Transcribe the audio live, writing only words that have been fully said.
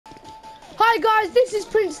Hi guys, this is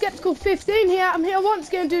Prince Skeptical 15 here. I'm here once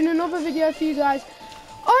again doing another video for you guys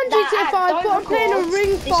on GTA 5, but I'm playing a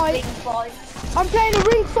ring fight. I'm playing a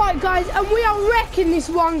ring fight, guys, and we are wrecking this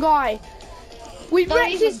one guy. We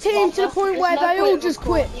wrecked his team to the point where they all just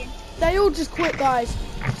quit. They all just quit, guys.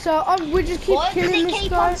 So we just keep killing this guy. Why do they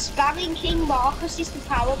keep on spamming King Marcus is the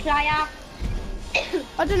power player?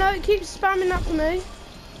 I don't know, it keeps spamming that for me.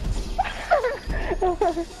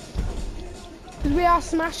 Because we are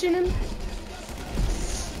smashing him.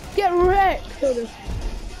 Get wrecked.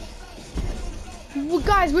 Well,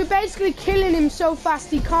 guys, we're basically killing him so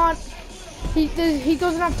fast he can't. He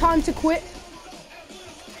doesn't have time to quit.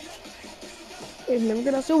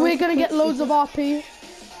 So we're gonna get loads of RP.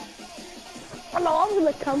 I know, I'm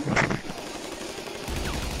gonna come.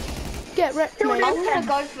 Get wrecked, mate. I'm gonna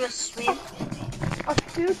go for a swim. I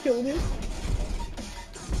still killed him.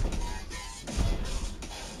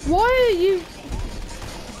 Why are you?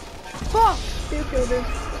 Fuck! Still killed him.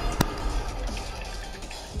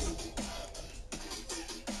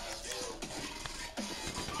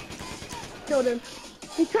 Killed him.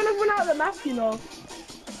 He's trying to run out of the map, you know.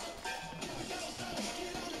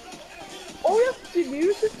 All we have to do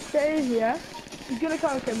is just stay here. He's gonna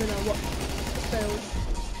come and kill me now. What? Failed.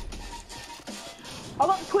 I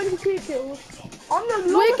got 22 kills.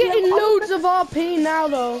 We're getting loads of RP now,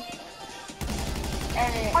 though.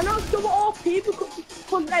 I know it's double RP because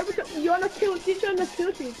you're on a kill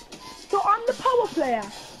team. So I'm the power player.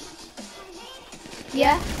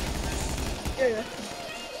 Yeah. Yeah.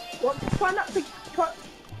 What? Try not to.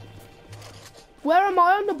 Where am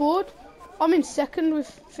I on the board? I'm in second with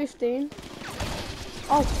 15.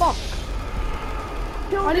 Oh fuck!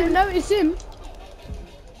 I didn't notice him.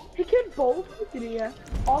 He killed both, didn't he? Yeah.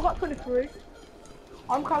 Oh, I got 23.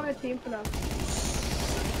 I'm calling a team for now.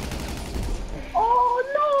 Oh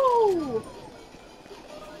no!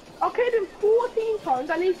 I killed him 14 times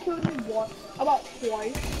and he killed him about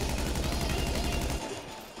twice.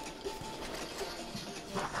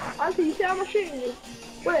 Auntie, you see how I'm shooting you?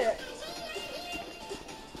 Wait.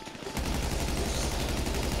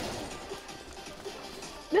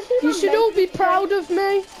 You should all be proud of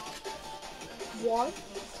me. Why?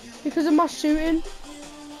 Because of my shooting.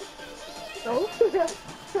 No.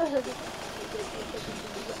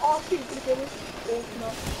 Oh, shoot, gonna kill him.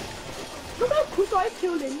 Look how quick I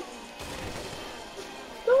killed him.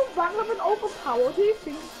 Don't back up and overpower. Do you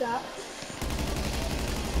think that?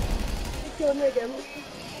 He killed me again.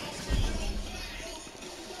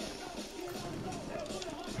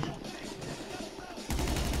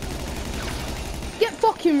 Get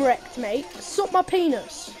fucking wrecked, mate. Suck my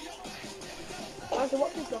penis. I was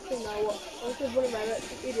watching nothing now. I was just running around at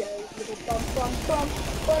videos with a bum.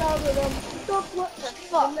 But I was stop what the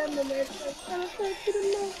fuck?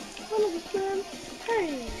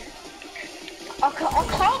 Hey. I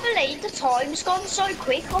can't believe the time's gone so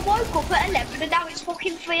quick. I woke up at 11 and now it's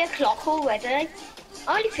fucking 3 o'clock already.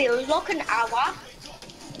 Only feels like an hour.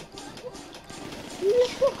 You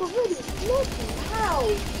fuck already? Nothing. How?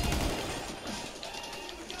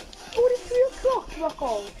 43 o'clock,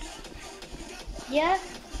 Rocco. Yeah.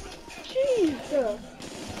 Jesus.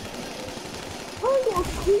 I got a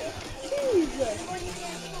quick. Jesus.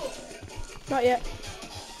 Not yet.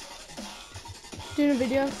 Doing a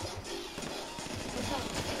video.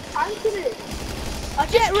 Anthony. I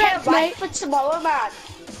just Get wrecked, can't wait mate. for tomorrow, man.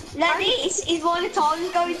 Lenny, is why the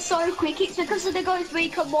time's going so quick. It's because of the Ghost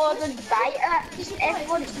Recon more than beta. Just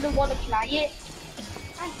everyone's gonna want to play it.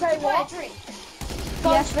 And say what?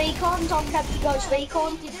 Ghost Recon's on Ghost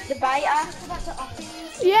Recon, the beta.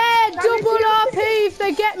 Yeah, double RP if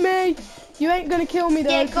they get me. You ain't gonna kill me though,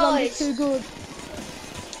 Yeah, because I'm guys. too good.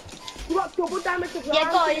 You got double damage as well.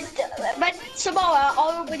 Yeah, guys, but tomorrow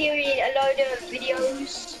I will be doing a load of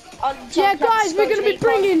videos on Yeah, Top guys, we're Ghost gonna be Recon.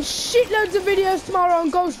 bringing shitloads of videos tomorrow on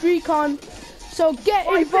Ghost Recon. So get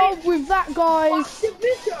involved with that, guys.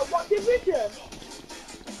 What division?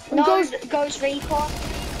 No, Ghost- Ghost Recon,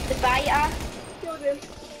 the beta. Killed him.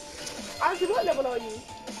 Anthony, what level are you?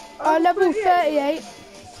 Level 38.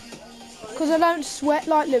 Because I don't sweat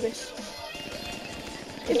like Lewis.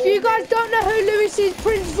 If you guys don't know who Lewis is,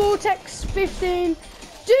 Prince Vortex 15,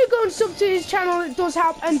 do go and sub to his channel, it does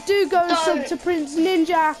help. And do go and sub to Prince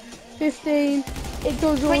Ninja 15, it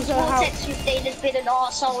does Prince also help. Vortex 15 has been an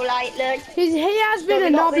arsehole lately. He has been So a we're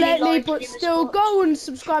not knob really lately, liking but him as still much. go and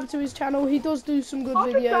subscribe to his channel. He does do some good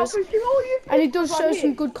videos. And he does show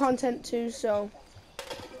some good content too, so.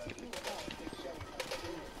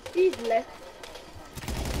 He's left.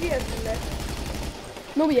 He has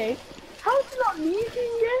left. No, he ain't. How's he not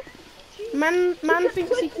leaving yet? Man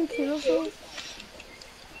thinks he can kill us all.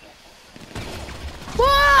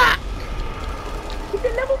 Fuck!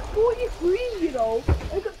 He's at level 43, you know.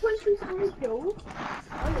 He's got 23 kills.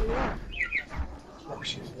 I don't know.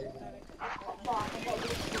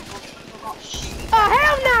 Oh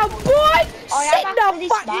hell no, boy! Sit the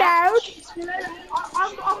fuck down!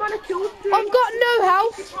 I'm on a kill streak. I've got no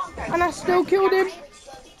health, and I still killed him.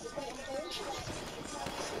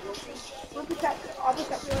 I'll protect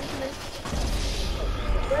you, Anthony.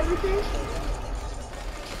 Where is he?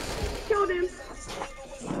 Killed him.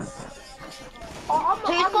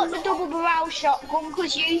 Who's got the double barrel shotgun?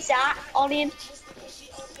 Cause use that on him.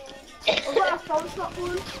 I've got a assault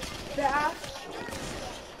shotgun. There.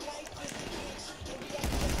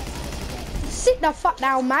 Sit the fuck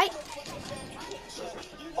down, mate.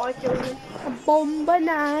 I killed him. A bomb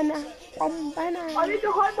banana. Bomb banana. I need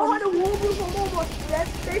to hide behind a wall before I'm almost dead.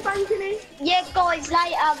 Stay Anthony. Yeah, guys,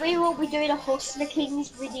 later we will be doing a Hustler Kings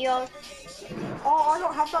video. Oh, I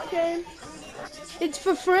don't have that game. It's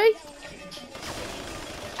for free.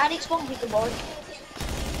 And it's 1 gigabyte.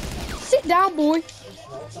 Sit down, boy.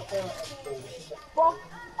 Well,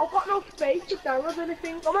 I've got no space to download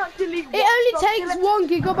anything. I'm actually. It only takes 1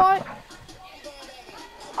 gigabyte.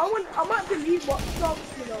 I'm at the lead Watch Dogs,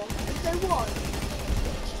 you know. If they want.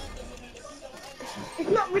 It's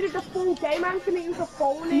not really the full game, Anthony. It's a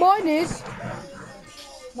phone. Mine is.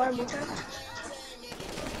 Mine was it?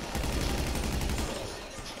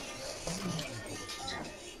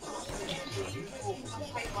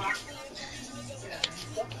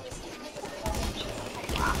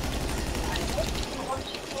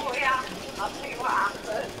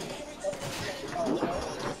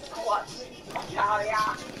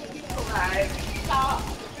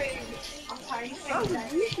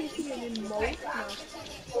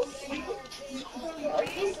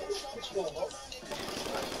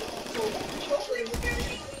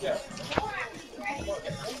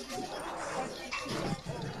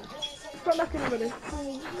 Got nothing with it.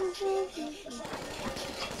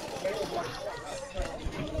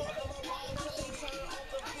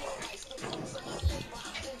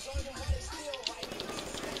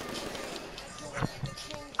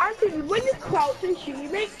 Anthony, when you crouch and shoot,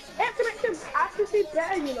 it makes the accuracy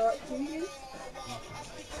better, you know, at shooting.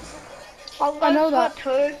 I know that.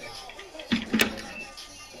 Too.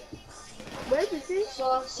 Where is he? So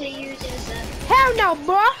I'll see you in a sec. Hell no,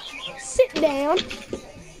 bruh. Sit down.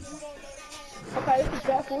 Okay, this is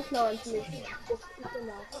better force now, Anthony.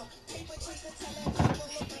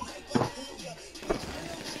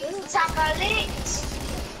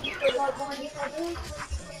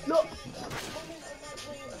 Look.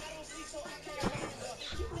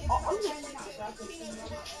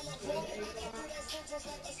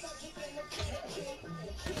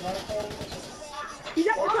 He's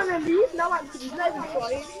actually trying to leave now, Anthony. He's not even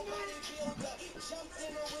trying.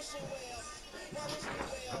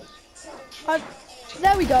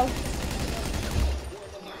 There we go.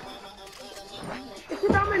 It's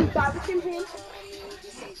because I'm embarrassing him.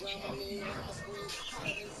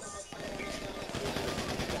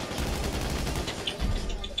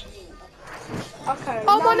 Okay.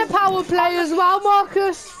 I'm on a power play as well,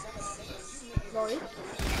 Marcus. Nice.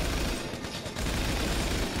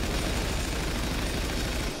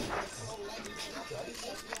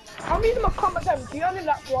 I'm using my combat MG on him,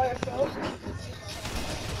 that's why I fell.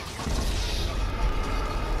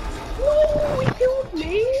 No, he killed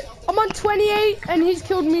me. I'm on 28 and he's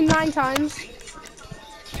killed me 9 times.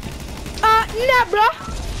 Nah, bruh.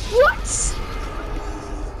 What?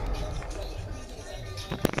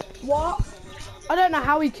 What? I don't know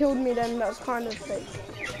how he killed me then, that was kind of fake.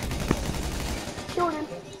 Killed him.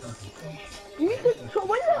 You need to, so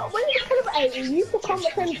when you're kind of 8, you need to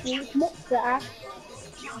combat MG, it's much better.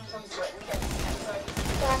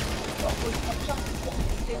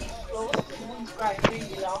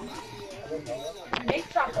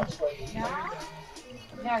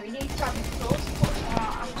 No, you need to have a close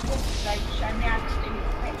show me how to do the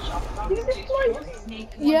pet shop.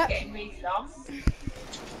 Yeah. Getting really long.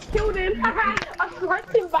 Killed him. I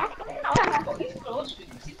sniped him back.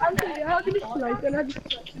 Anthony, how did he snipe and I just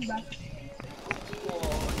sniped him back?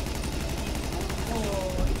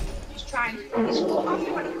 He's trying to put his foot on. I'm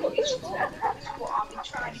trying to put his foot on. I'm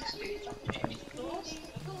trying to do it.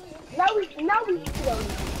 Now he's killed.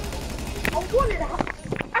 I wanted that.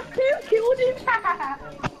 I still killed him.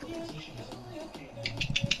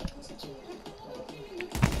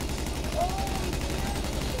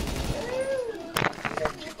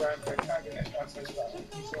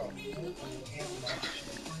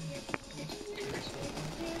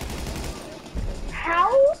 How?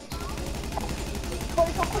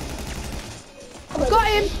 Got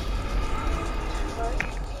him.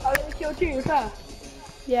 I didn't kill you, sir.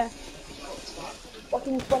 Yeah.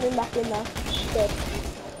 Watching him running back in there. Good.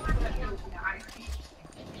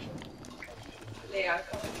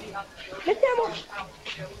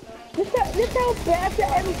 Let's how bad the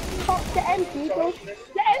MP goes.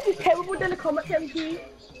 The MP is terrible than the Comet MP.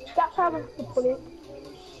 That's how I'm to put it.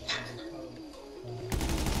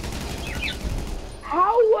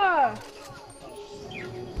 How?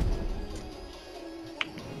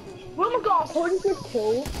 Oh my god, 100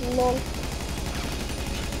 kills. Lol.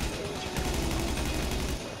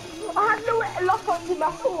 I had no lock on him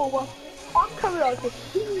at all. I'm coming out here.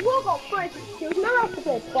 He's well got 30 kills. Now I have to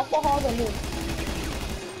play proper hard on him.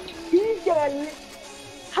 He's gonna.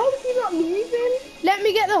 How is he not moving? Let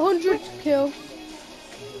me get the 100 kill.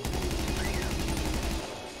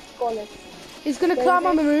 Go on then. He's gonna climb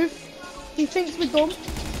on the roof. He thinks we're dumb.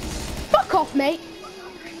 Fuck off, mate.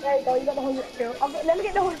 There you go, you got the 100 kill. Let me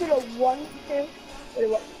get the 101 kill. Wait,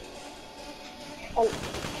 what? Oh.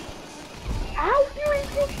 How do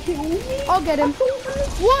you kill me? I'll get him.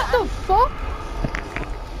 What the fuck?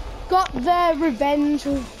 Got their revenge.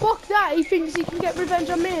 Oh, fuck that. He thinks he can get revenge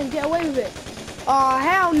on me and get away with it. Oh,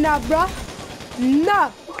 hell no, bruh.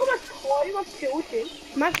 No. Look how much time I've killed him.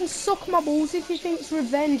 Man can suck my balls if he thinks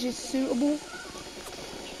revenge is suitable.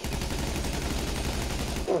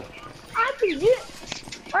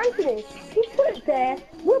 Anthony, he put it there.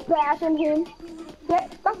 We're better than him. Yeah,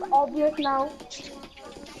 that's obvious now.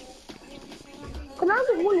 And I'm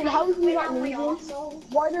just wondering, how is he not moving?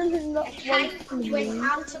 Why doesn't he not want to move? Went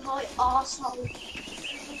out of my arsehole.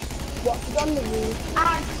 What? He's on the roof.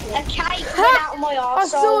 And a cake went out of my arsehole. I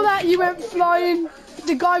saw that you went flying.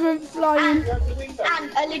 The guy went flying.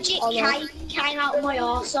 And a legit cake came out of my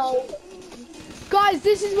arsehole. Guys,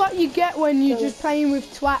 this is what you get when you're just playing with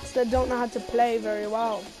twats that don't know how to play very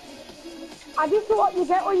well. I just know what you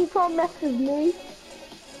get when you try and mess with me.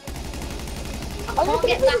 I can't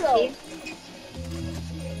get back in.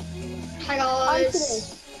 Hi Anthony,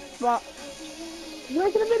 guys. What? you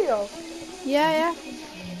making a video? Yeah.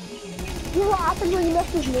 You know what happens when you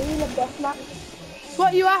mess with me in a deathmatch?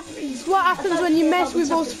 It's what happens when you mess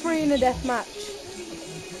with us three in a deathmatch.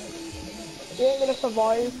 You ain't gonna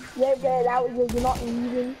survive. You ain't getting out. You're not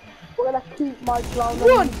leaving. We're gonna keep my ground.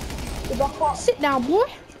 Run! On. Sit down, boy.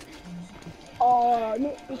 Oh,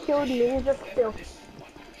 Nick, he killed me. He's just still.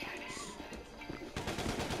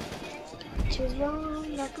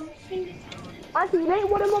 Actually, you ain't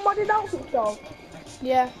one of my modded outfits though.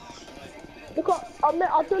 Yeah. Look,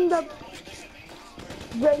 I've done the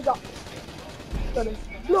raise up. Sorry.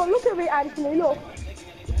 No, look at me, Anthony. Look.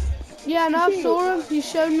 Yeah, no, I saw him. You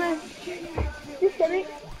showed me. You get it?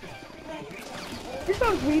 This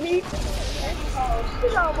one's really.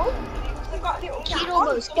 It's normal. Kid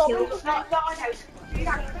almost killed.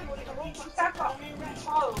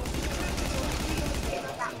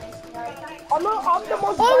 I'm the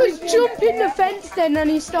most. I was jumping the fence then and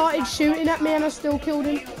he started shooting at me and I still killed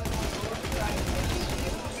him.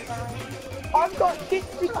 I've got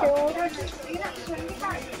 60 kills.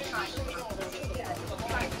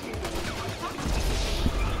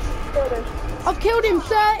 I've killed him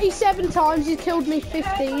 37 times, he's killed me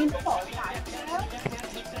 15.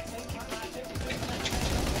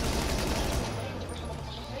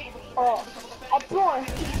 Oh, I'm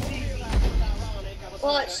blind.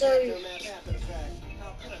 Right, so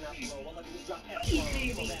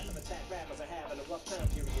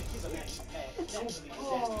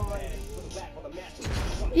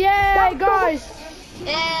Yeah, guys.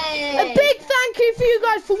 hey. A big thank you for you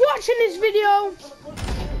guys for watching this video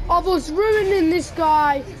of us ruining this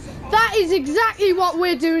guy. That is exactly what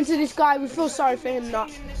we're doing to this guy. We feel sorry for him not.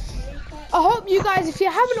 I hope you guys, if you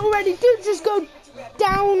haven't already, do just go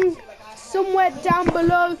down somewhere down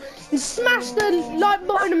below and smash the like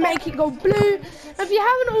button and make it go blue. And if you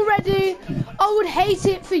haven't already, I would hate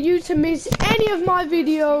it for you to miss any of my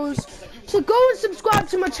videos. So go and subscribe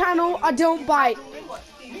to my channel. I don't bite.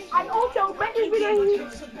 And also, make this video hit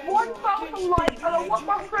 1,000 likes, and I want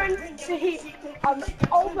my friends to hit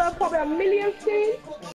over probably 1 million soon.